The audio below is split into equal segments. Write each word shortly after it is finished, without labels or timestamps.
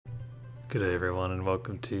Good day everyone and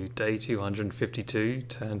welcome to day 252,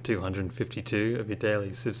 turn 252 of your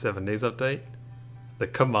daily Civ 7 news update. The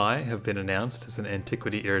Khmer have been announced as an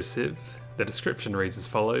Antiquity era Civ. The description reads as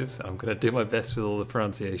follows. I'm going to do my best with all the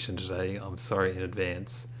pronunciation today, I'm sorry in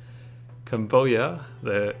advance. Cambodia,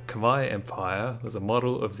 the Khmer Empire, was a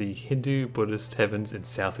model of the Hindu-Buddhist heavens in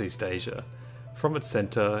Southeast Asia. From its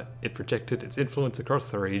centre, it projected its influence across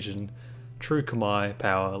the region. True Khmer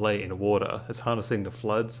power lay in water, as harnessing the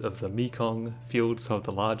floods of the Mekong fueled some of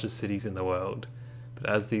the largest cities in the world. But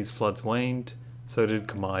as these floods waned, so did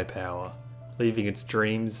Khmer power, leaving its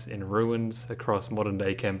dreams in ruins across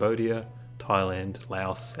modern-day Cambodia, Thailand,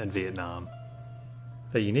 Laos and Vietnam.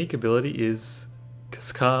 Their unique ability is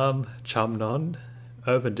Kaskam Chamnon.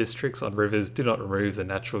 Urban districts on rivers do not remove the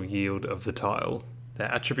natural yield of the tile. Their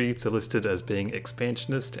attributes are listed as being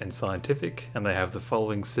expansionist and scientific, and they have the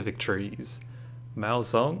following civic trees. Mao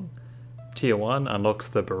Zong, Tier 1 unlocks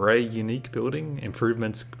the Beret unique building.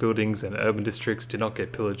 Improvements, buildings and urban districts do not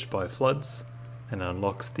get pillaged by floods, and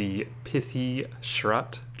unlocks the Pithy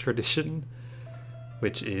Shrat tradition,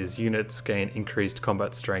 which is units gain increased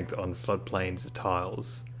combat strength on floodplains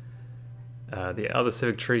tiles. The other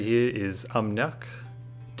civic tree here is Amnyak,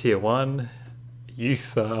 Tier 1.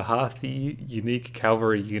 Youth Hathi unique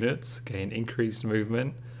cavalry units gain increased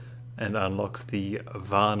movement and unlocks the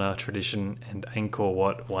Varna tradition and Angkor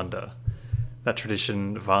Wat wonder. That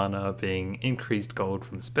tradition, Varna, being increased gold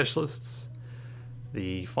from specialists.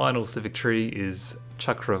 The final civic tree is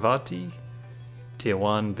Chakravarti, Tier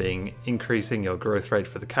 1 being increasing your growth rate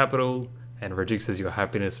for the capital and reduces your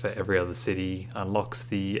happiness for every other city, unlocks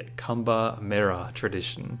the Kamba Mera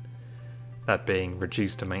tradition. That being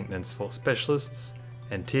reduced maintenance for specialists,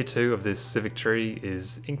 and Tier 2 of this civic tree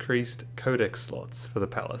is increased codex slots for the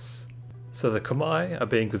palace. So the Khmer are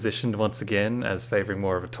being positioned once again as favouring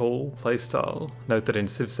more of a tall playstyle. Note that in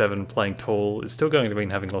Civ 7 playing tall is still going to mean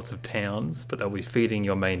having lots of towns, but they'll be feeding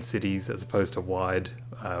your main cities as opposed to wide,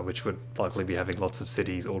 which would likely be having lots of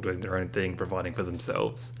cities all doing their own thing, providing for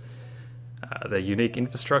themselves. Their unique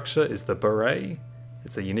infrastructure is the Beret.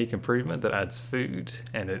 It's a unique improvement that adds food,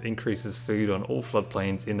 and it increases food on all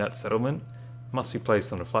floodplains in that settlement. It must be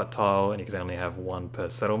placed on a flat tile, and you can only have one per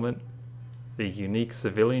settlement. The unique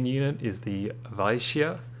civilian unit is the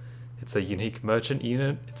Vaishya. It's a unique merchant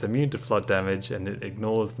unit. It's immune to flood damage, and it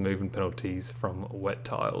ignores the movement penalties from wet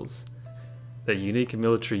tiles. The unique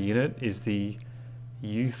military unit is the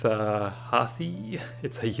Yutha Hathi.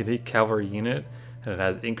 It's a unique cavalry unit, and it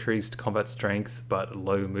has increased combat strength but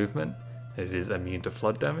low movement. It is immune to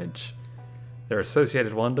flood damage. Their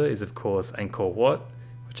associated wonder is of course Angkor Wat,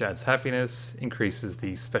 which adds happiness, increases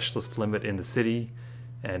the specialist limit in the city,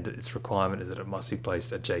 and its requirement is that it must be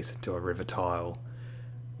placed adjacent to a river tile.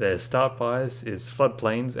 Their start bias is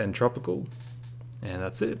floodplains and tropical, and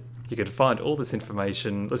that's it. You can find all this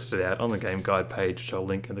information listed out on the game guide page, which I'll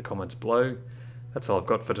link in the comments below. That's all I've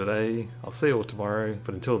got for today. I'll see you all tomorrow,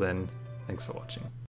 but until then, thanks for watching.